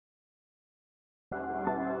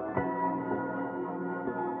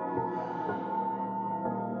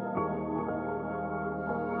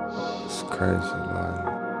crazy life.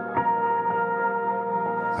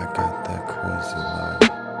 I got that crazy life.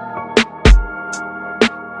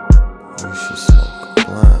 You should smoke a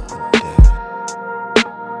blunt a day.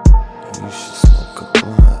 You should smoke a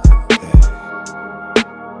blunt a day.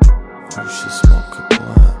 You should smoke a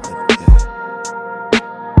blunt a day.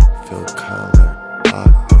 Feel color,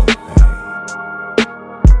 octane.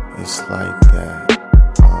 It's like